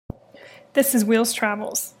This is Wheels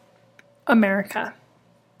Travels. America.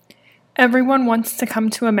 Everyone wants to come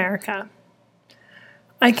to America.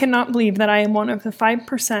 I cannot believe that I am one of the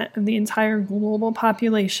 5% of the entire global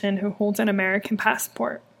population who holds an American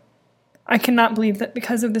passport. I cannot believe that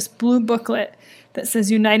because of this blue booklet that says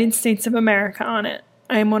United States of America on it,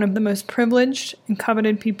 I am one of the most privileged and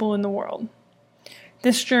coveted people in the world.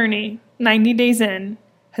 This journey, 90 days in,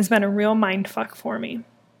 has been a real mindfuck for me.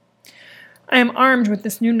 I am armed with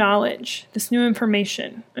this new knowledge, this new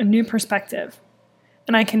information, a new perspective,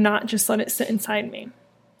 and I cannot just let it sit inside me.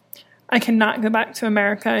 I cannot go back to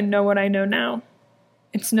America and know what I know now.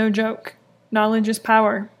 It's no joke. Knowledge is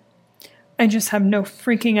power. I just have no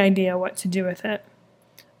freaking idea what to do with it.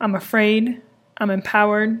 I'm afraid, I'm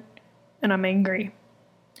empowered, and I'm angry.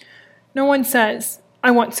 No one says,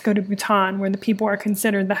 I want to go to Bhutan where the people are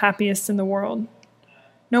considered the happiest in the world.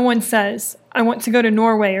 No one says, I want to go to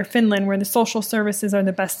Norway or Finland where the social services are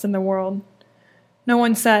the best in the world. No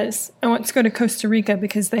one says, I want to go to Costa Rica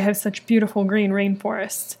because they have such beautiful green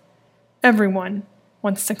rainforests. Everyone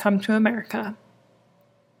wants to come to America.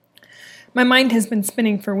 My mind has been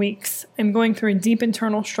spinning for weeks. I'm going through a deep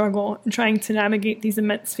internal struggle and trying to navigate these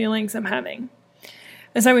immense feelings I'm having.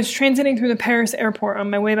 As I was transiting through the Paris airport on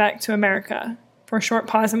my way back to America, for a short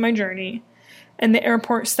pause in my journey, and the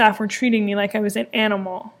airport staff were treating me like I was an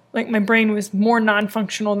animal, like my brain was more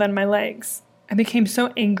non-functional than my legs. I became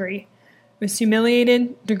so angry. I was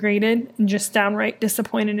humiliated, degraded, and just downright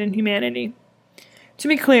disappointed in humanity. To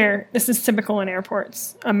be clear, this is typical in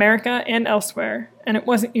airports, America and elsewhere, and it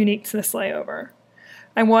wasn't unique to this layover.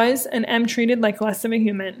 I was and am treated like less of a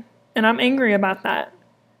human, and I'm angry about that.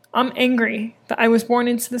 I'm angry that I was born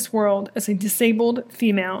into this world as a disabled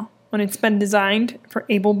female when it's been designed for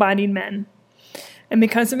able-bodied men. And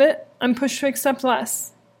because of it, I'm pushed to accept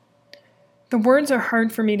less. The words are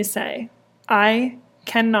hard for me to say. I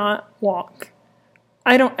cannot walk.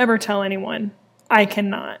 I don't ever tell anyone, I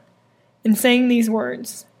cannot. In saying these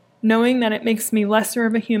words, knowing that it makes me lesser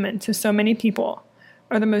of a human to so many people,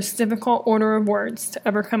 are the most difficult order of words to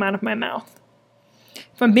ever come out of my mouth.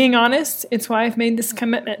 If I'm being honest, it's why I've made this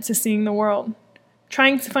commitment to seeing the world,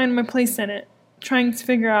 trying to find my place in it, trying to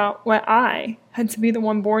figure out why I had to be the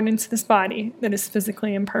one born into this body that is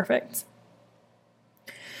physically imperfect.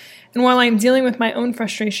 And while I'm dealing with my own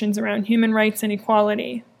frustrations around human rights and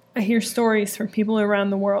equality, I hear stories from people around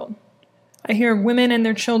the world. I hear of women and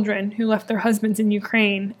their children who left their husbands in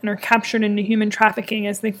Ukraine and are captured into human trafficking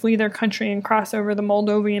as they flee their country and cross over the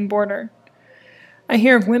Moldovan border. I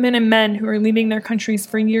hear of women and men who are leaving their countries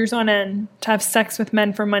for years on end to have sex with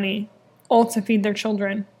men for money, all to feed their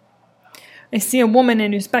children. I see a woman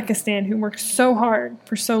in Uzbekistan who works so hard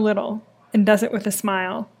for so little and does it with a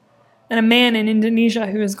smile, and a man in Indonesia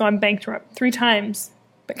who has gone bankrupt 3 times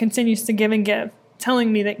but continues to give and give,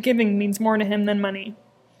 telling me that giving means more to him than money.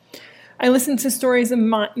 I listen to stories of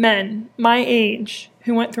men my age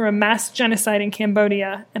who went through a mass genocide in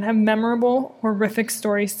Cambodia and have memorable, horrific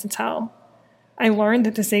stories to tell. I learned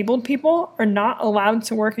that disabled people are not allowed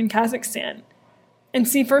to work in Kazakhstan, and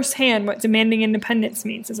see firsthand what demanding independence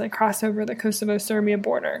means as I cross over the Kosovo-Serbia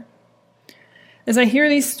border. As I hear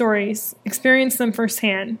these stories, experience them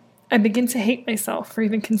firsthand, I begin to hate myself for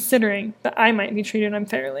even considering that I might be treated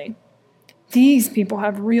unfairly. These people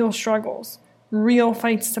have real struggles, real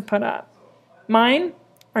fights to put up. Mine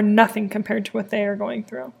are nothing compared to what they are going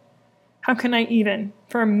through. How can I even,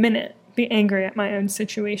 for a minute, be angry at my own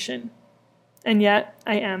situation? And yet,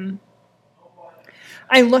 I am.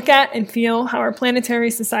 I look at and feel how our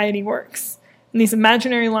planetary society works, and these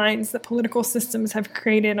imaginary lines that political systems have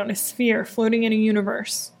created on a sphere floating in a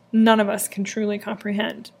universe none of us can truly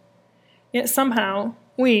comprehend. Yet somehow,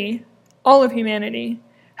 we, all of humanity,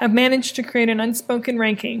 have managed to create an unspoken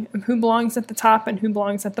ranking of who belongs at the top and who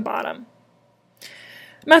belongs at the bottom.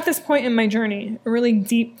 I'm at this point in my journey, a really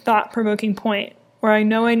deep, thought-provoking point, where I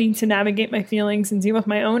know I need to navigate my feelings and deal with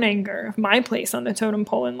my own anger of my place on the totem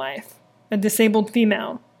pole in life, a disabled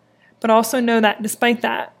female, but also know that despite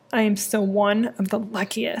that, I am still one of the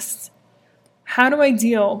luckiest. How do I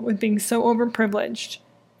deal with being so overprivileged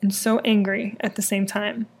and so angry at the same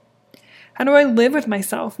time? How do I live with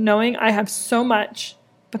myself knowing I have so much,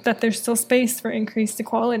 but that there's still space for increased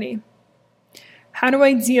equality? How do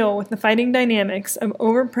I deal with the fighting dynamics of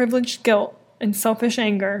overprivileged guilt and selfish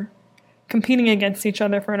anger competing against each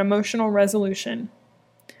other for an emotional resolution?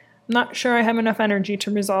 I'm not sure I have enough energy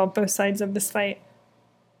to resolve both sides of this fight.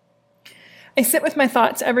 I sit with my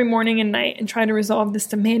thoughts every morning and night and try to resolve this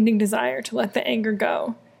demanding desire to let the anger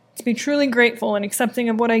go, to be truly grateful and accepting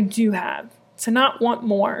of what I do have, to not want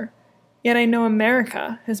more. Yet I know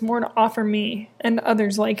America has more to offer me and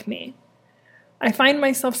others like me. I find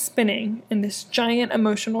myself spinning in this giant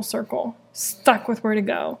emotional circle, stuck with where to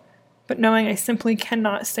go, but knowing I simply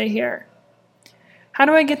cannot stay here. How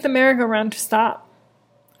do I get the merry-go-round to stop?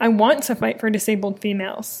 I want to fight for disabled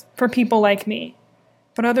females, for people like me,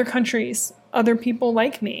 but other countries, other people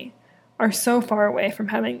like me, are so far away from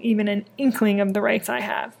having even an inkling of the rights I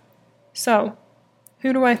have. So,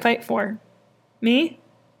 who do I fight for? Me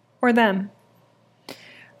or them?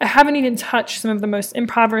 I haven't even touched some of the most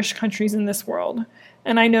impoverished countries in this world,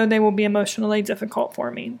 and I know they will be emotionally difficult for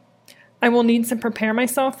me. I will need to prepare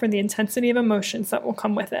myself for the intensity of emotions that will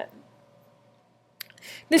come with it.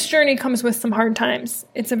 This journey comes with some hard times.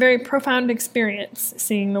 It's a very profound experience,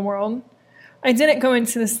 seeing the world. I didn't go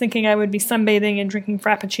into this thinking I would be sunbathing and drinking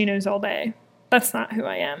frappuccinos all day. That's not who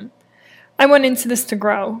I am. I went into this to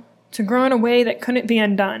grow in a way that couldn't be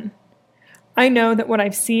undone. I know that what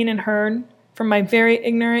I've seen and heard, from my very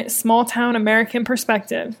ignorant, small-town American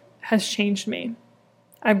perspective, has changed me.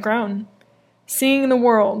 I've grown. Seeing the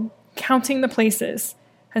world, counting the places,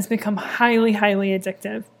 has become highly, highly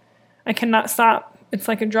addictive. I cannot stop. It's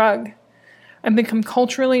like a drug. I've become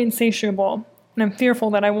culturally insatiable, and I'm fearful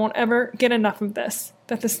that I won't ever get enough of this,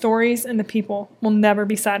 that the stories and the people will never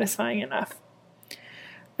be satisfying enough.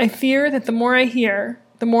 I fear that the more I hear,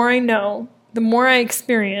 the more I know, the more I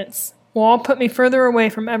experience, will all put me further away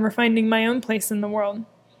from ever finding my own place in the world.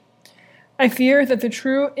 I fear that the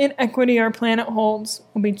true inequity our planet holds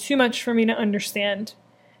will be too much for me to understand,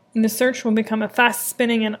 and the search will become a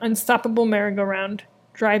fast-spinning and unstoppable merry-go-round,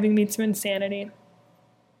 driving me to insanity.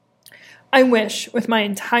 I wish, with my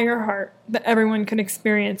entire heart, that everyone could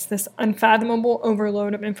experience this unfathomable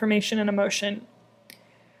overload of information and emotion.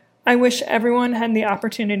 I wish everyone had the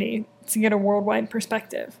opportunity to get a worldwide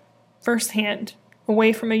perspective, firsthand,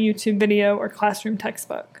 away from a YouTube video or classroom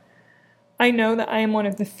textbook. I know that I am one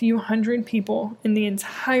of the few hundred people in the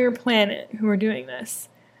entire planet who are doing this.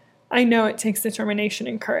 I know it takes determination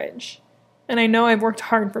and courage, and I know I've worked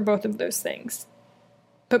hard for both of those things.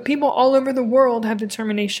 But people all over the world have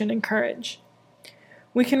determination and courage.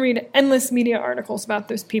 We can read endless media articles about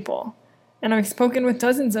those people, and I've spoken with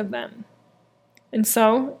dozens of them. And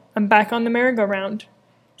so, I'm back on the merry-go-round,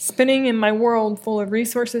 spinning in my world full of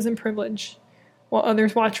resources and privilege, while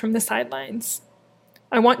others watch from the sidelines.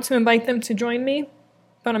 I want to invite them to join me,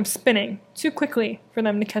 but I'm spinning too quickly for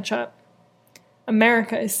them to catch up.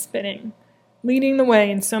 America is spinning, leading the way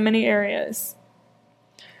in so many areas.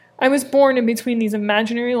 I was born in between these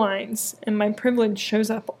imaginary lines, and my privilege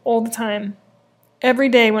shows up all the time. Every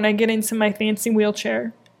day when I get into my fancy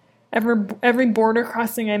wheelchair, every border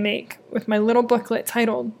crossing I make with my little booklet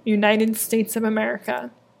titled United States of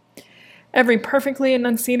America, every perfectly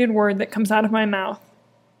enunciated word that comes out of my mouth.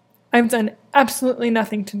 I've done absolutely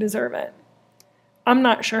nothing to deserve it. I'm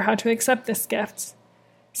not sure how to accept this gift,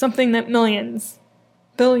 something that millions,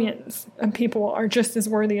 billions of people are just as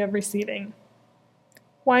worthy of receiving.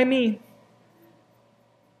 Why me?